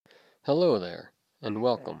Hello there, and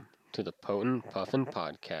welcome to the Puffin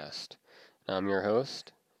podcast. I'm your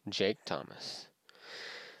host, Jake Thomas.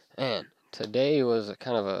 And today was a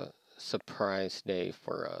kind of a surprise day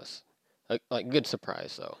for us. Like good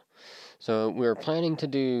surprise though. So we were planning to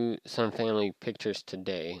do some family pictures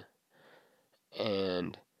today,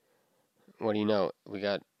 and what do you know? We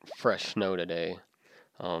got fresh snow today.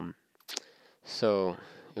 Um, so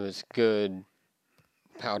it was good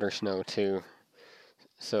powder snow too.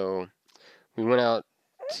 So we went out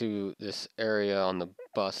to this area on the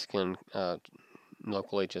Buskin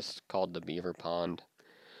locally just called the Beaver Pond,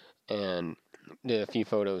 and did a few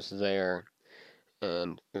photos there.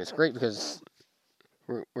 And it was great because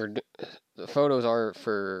we're the photos are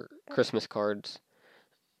for Christmas cards,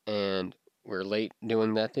 and we're late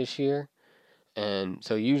doing that this year. And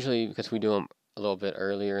so usually because we do them a little bit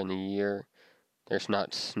earlier in the year, there's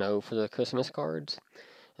not snow for the Christmas cards.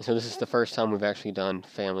 And so this is the first time we've actually done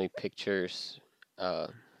family pictures uh,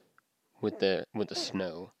 with the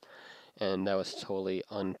snow, and that was totally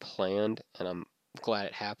unplanned, and I'm glad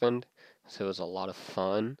it happened. So it was a lot of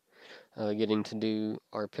fun getting to do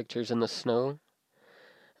our pictures in the snow.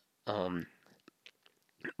 Um,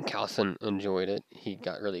 Calson enjoyed it. He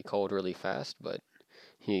got really cold really fast, but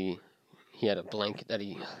he he had a blanket that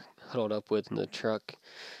he huddled up with in the truck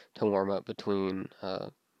to warm up between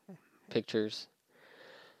pictures.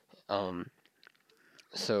 Um,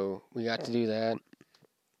 so we got to do that,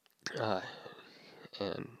 uh,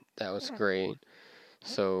 and that was great.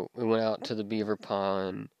 So we went out to the beaver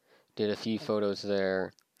pond, did a few photos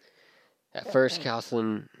there. At first,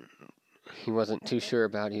 Calson, he wasn't too sure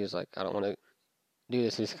about it. He was like, I don't want to do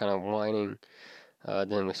this. He's kind of whining.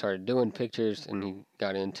 Then we started doing pictures, and he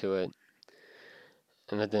got into it.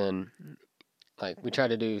 And then, like, we tried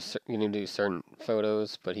to do certain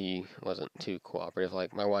photos, but he wasn't too cooperative.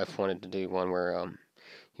 Like, my wife wanted to do one where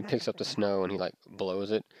he picks up the snow and he like blows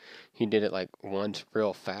it. He did it like once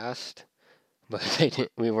real fast, but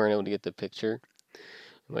we weren't able to get the picture.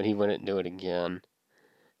 But he wouldn't do it again.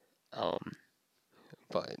 Um,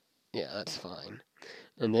 but yeah, that's fine.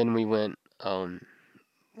 And then we went to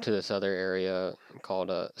this other area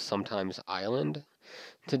called Sometimes Island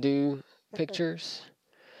to do pictures,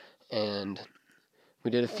 and we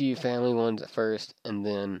did a few family ones at first, and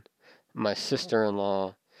then my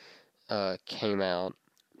sister-in-law came out,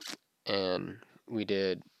 and we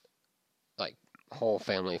did like whole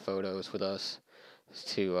family photos with us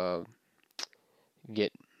to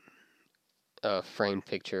get a framed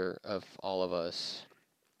picture of all of us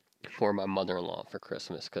for my mother-in-law for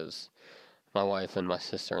Christmas, because my wife and my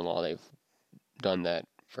sister-in-law, they've done that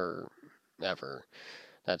forever.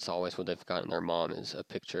 That's always what they've gotten their mom is a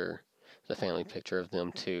picture, the family picture of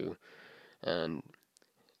them too, and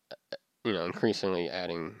increasingly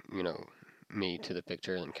adding me to the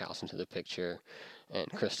picture and Calson to the picture and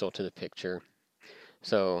Crystal to the picture.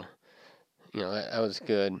 So that was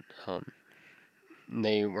good.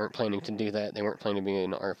 They weren't planning to do that. They weren't planning to be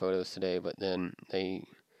in our photos today, but then they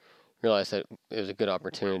realized that it was a good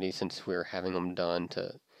opportunity since we were having them done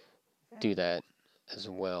to do that as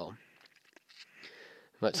well.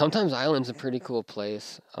 But Sometimes Island's a pretty cool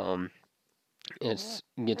place. It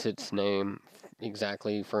gets its name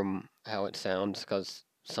exactly from how it sounds because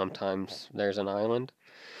sometimes there's an island.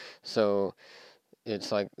 So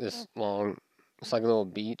it's like this long, it's like a little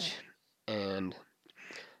beach, and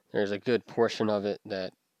there's a good portion of it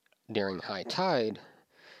that during high tide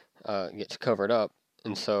gets covered up,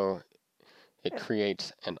 and so it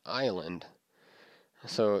creates an island.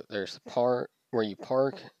 So there's a part where you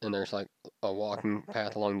park, and there's like a walking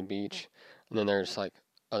path along the beach, and then there's like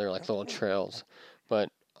other like little trails. But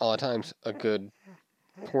all the times, a good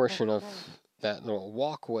portion of that little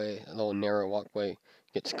walkway, a little narrow walkway,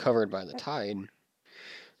 gets covered by the tide.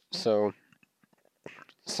 So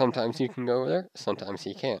sometimes you can go over there, sometimes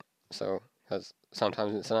you can't. So because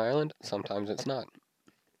sometimes it's an island, sometimes it's not.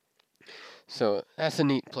 So that's a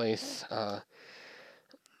neat place.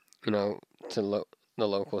 You know, to the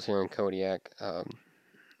locals here in Kodiak.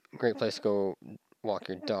 Great place to go walk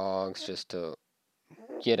your dogs, just to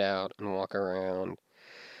get out and walk around.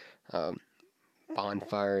 Um,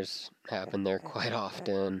 Bonfires happen there quite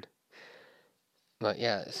often. But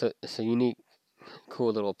yeah, so it's a unique,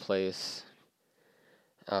 cool little place.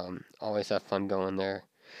 Always have fun going there.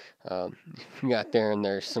 We got there and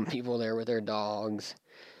there's some people there with their dogs,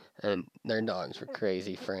 and their dogs were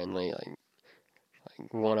crazy friendly. Like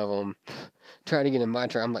one of them tried to get in my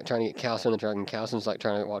truck. I'm like trying to get Calson in the truck, and Calson's like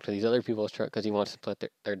trying to walk to these other people's truck because he wants to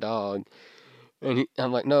pet their dog. And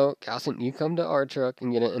I'm like, no, Calson, you come to our truck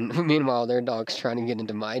and get it. And meanwhile, their dog's trying to get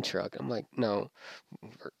into my truck. I'm like, no,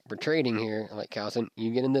 we're trading here. I'm like, Calson,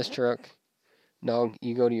 you get in this truck. Dog,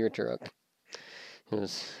 you go to your truck. It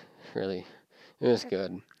was really, it was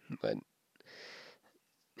good. But,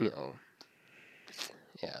 you know,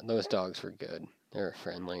 yeah, those dogs were good. They were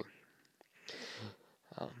friendly.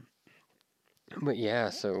 Um, but yeah,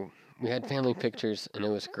 so we had family pictures and it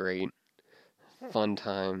was great. Fun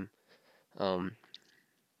time. Um,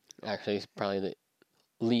 Actually, it's probably the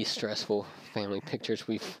least stressful family pictures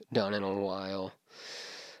we've done in a while.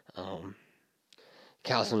 Um,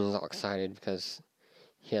 Calvin was all excited because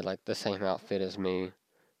he had like the same outfit as me.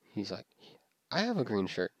 He's like, I have a green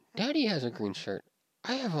shirt. Daddy has a green shirt.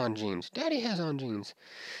 I have on jeans. Daddy has on jeans.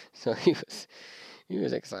 So he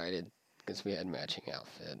was excited because we had matching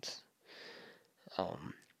outfits.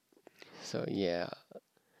 Um, so yeah,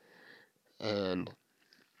 and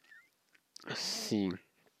let's see,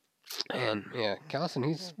 and yeah, Calvin,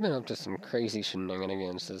 he's been up to some crazy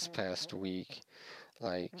shenanigans this past week.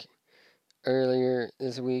 Like earlier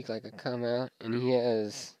this week, like I come out and he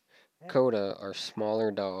has Coda, our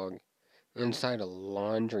smaller dog, inside a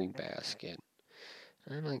laundry basket.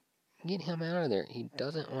 And I'm like, get him out of there. He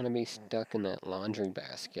doesn't want to be stuck in that laundry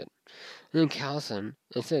basket. And then Calson,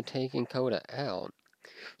 instead of taking Coda out,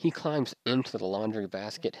 he climbs into the laundry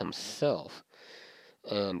basket himself.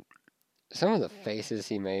 And some of the faces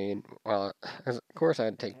he made, well, of course I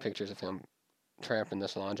had to take pictures of him trapped in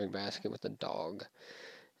this laundry basket with the dog.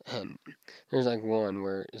 And there's like one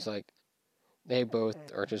where it's like, they both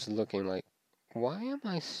are just looking like, why am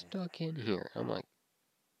I stuck in here? I'm like,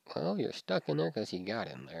 well, you're stuck in there because you got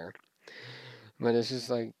in there. But it's just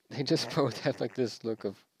like, they just both have like this look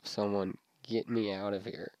of someone, get me out of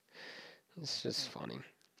here. It's just funny.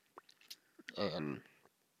 And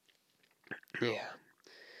yeah,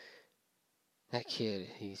 that kid,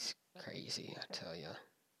 he's crazy, I tell ya.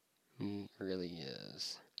 He really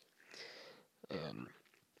is. And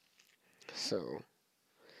so,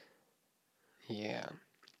 yeah.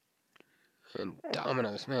 And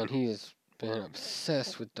Domino's, man, he has been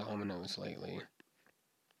obsessed with Domino's lately.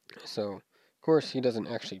 So, of course, he doesn't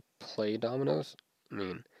actually play Domino's. I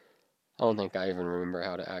mean, I don't think I even remember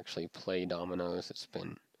how to actually play dominoes. It's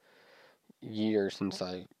been years since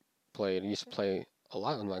I played. I used to play a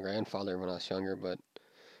lot with my grandfather when I was younger, but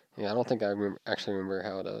yeah, I don't think I actually remember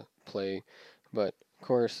how to play. But of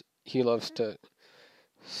course, he loves to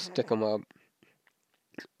stick them up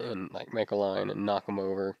and like make a line and knock them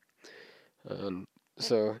over. And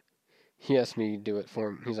so he asked me to do it for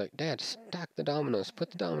him. He's like, Dad, stack the dominoes,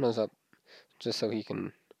 put the dominoes up, just so he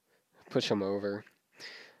can push them over.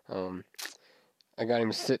 Um, I got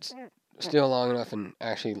him to sit still long enough and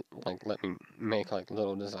actually like let me make like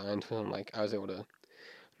little designs for him. Like I was able to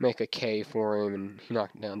make a K for him, and he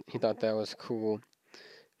knocked it down. He thought that was cool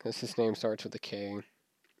because his name starts with a K.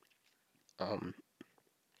 Um,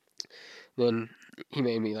 then he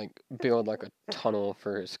made me like build like a tunnel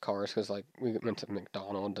for his cars because like we went to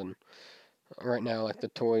McDonald's, and right now like the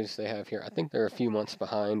toys they have here, I think they're a few months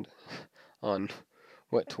behind on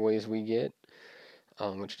what toys we get,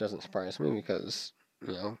 which doesn't surprise me because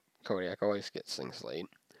Kodiak always gets things late.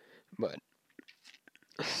 But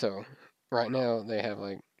so right now they have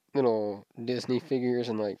like little Disney figures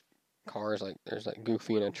and like cars. Like there's like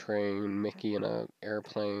Goofy in a train, Mickey in a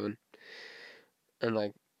airplane, and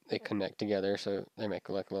like they connect together, so they make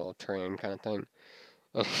like a little train kind of thing.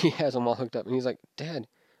 And he has them all hooked up, and he's like, "Dad,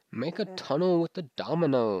 make a tunnel with the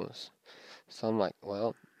dominoes." So I'm like,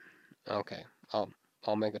 "Well, okay,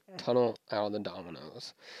 I'll make a tunnel out of the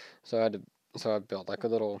dominoes." So I built like a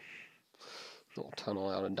little tunnel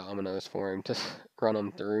out of dominoes for him to run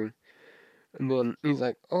them through. And then he's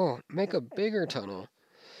like, "Oh, make a bigger tunnel,"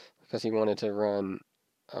 because he wanted to run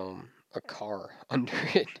a car under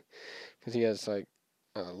it. Because he has like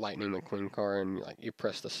a Lightning McQueen car, and like you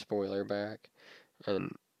press the spoiler back,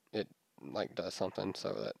 and it like does something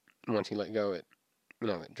so that once you let go, it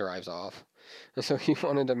drives off. And so he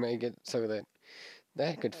wanted to make it so that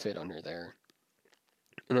that could fit under there.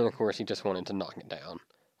 And then of course he just wanted to knock it down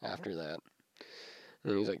after that.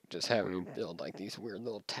 And he's like just having me build like these weird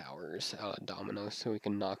little towers out of dominoes so we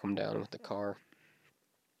can knock them down with the car.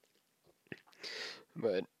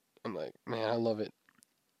 But I'm like, man, I love it.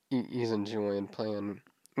 He's enjoying playing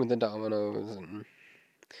with the dominoes and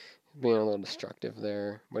being a little destructive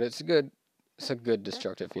there. But it's good. It's a good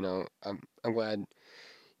destructive. I'm glad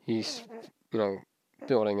he's you know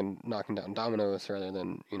building and knocking down dominoes rather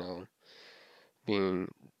than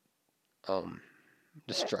being um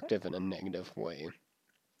destructive in a negative way.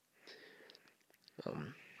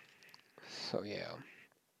 Um, so yeah.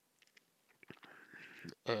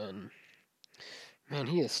 And man,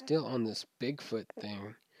 he is still on this Bigfoot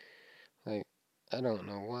thing. Like, I don't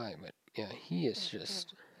know why, but yeah, he is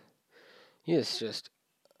just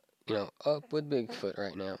up with Bigfoot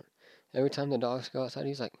right now. Every time the dogs go outside,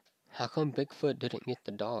 he's like, "How come Bigfoot didn't get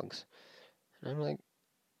the dogs?" And I'm like,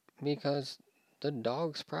 "Because the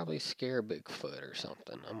dogs probably scare Bigfoot or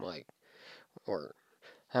something." I'm like, or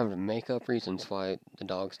having to make up reasons why the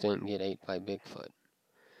dogs didn't get ate by Bigfoot.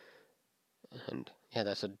 And yeah,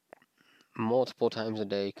 that's a multiple times a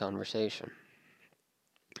day conversation.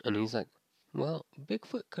 And he's like, "Well,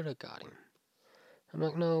 Bigfoot could have got him." I'm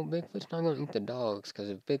like, "No, Bigfoot's not going to eat the dogs, because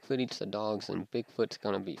if Bigfoot eats the dogs, then Bigfoot's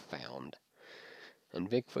going to be found. And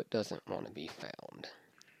Bigfoot doesn't want to be found."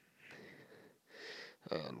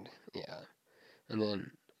 And yeah. And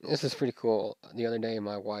then, this is pretty cool. The other day,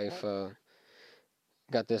 my wife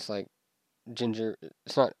got this, like,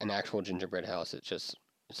 it's not an actual gingerbread house, it's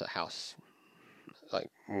a house, like,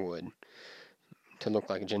 wood, to look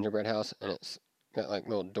like a gingerbread house, and it's got, like,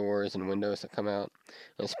 little doors and windows that come out.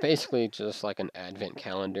 And it's basically just like an advent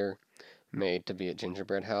calendar made to be a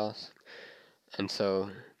gingerbread house. And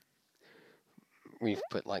so we've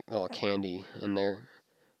put, like, little candy in there,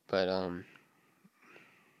 but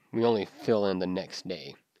we only fill in the next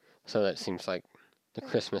day. So that seems like the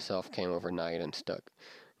Christmas elf came overnight and stuck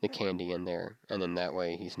the candy in there, and then that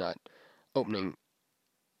way he's not opening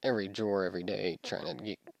every drawer every day trying to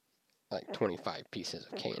get like 25 pieces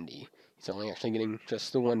of candy. He's only actually getting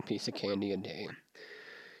just the one piece of candy a day.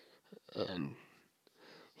 And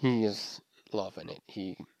he is loving it.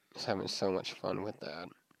 He is having so much fun with that.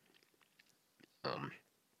 Um,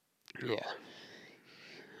 yeah.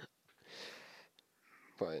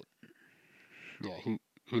 But yeah,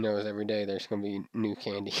 he knows every day there's gonna be new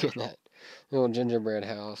candy in that little gingerbread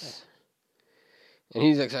house. And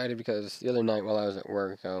he's excited because the other night while I was at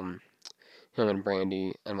work, him and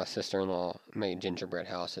Brandy and my sister-in-law made gingerbread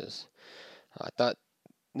houses. I thought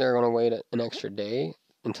they were gonna wait an extra day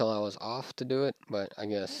until I was off to do it, but I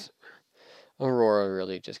guess Aurora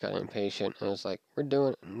really just got impatient and was like, "We're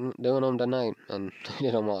doing them tonight," and I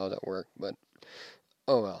did them while I was at work. But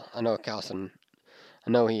oh well, I know Calson. I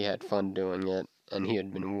know he had fun doing it, and he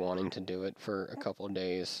had been wanting to do it for a couple of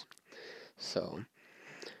days, so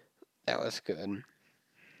that was good.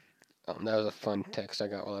 That was a fun text I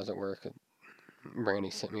got while I was at work. Brandy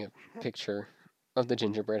sent me a picture of the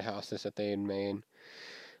gingerbread houses that they had made,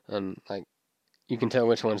 and like you can tell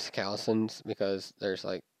which one's Calson's because there's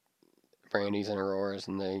like Brandy's and Aurora's,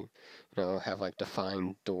 and they, have like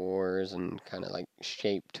defined doors and kind of like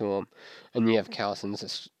shape to them. And you have Calson's,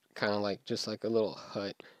 it's kind of like just like a little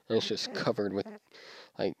hut, and it's just covered with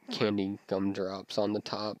like candy gumdrops on the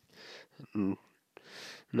top, and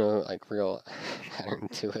no like real pattern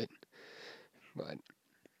to it. But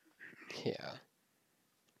yeah,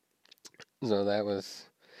 so that was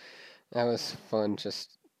fun.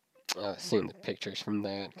 Just seeing the pictures from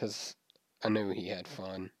that because I knew he had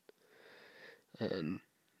fun, and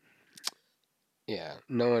yeah,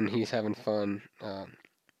 knowing he's having fun,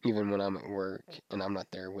 even when I'm at work and I'm not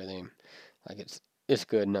there with him, like it's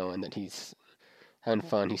good knowing that he's having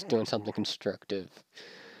fun. He's doing something constructive.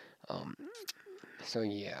 Um, so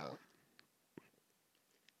yeah,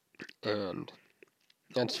 and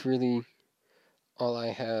that's really all I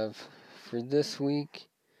have for this week.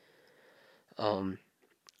 Um,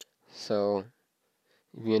 so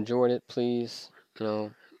if you enjoyed it, please,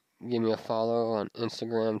 give me a follow on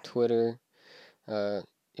Instagram, Twitter. Uh,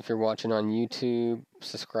 if you're watching on YouTube,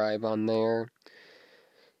 subscribe on there.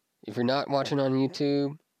 If you're not watching on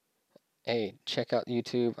YouTube, hey, check out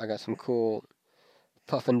YouTube. I got some cool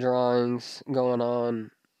Puffin drawings going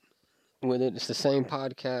on with it. It's the same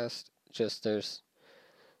podcast, just there's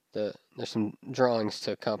some drawings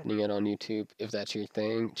to accompany it on YouTube. If that's your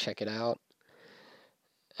thing, check it out.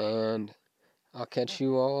 And I'll catch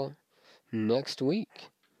you all next week.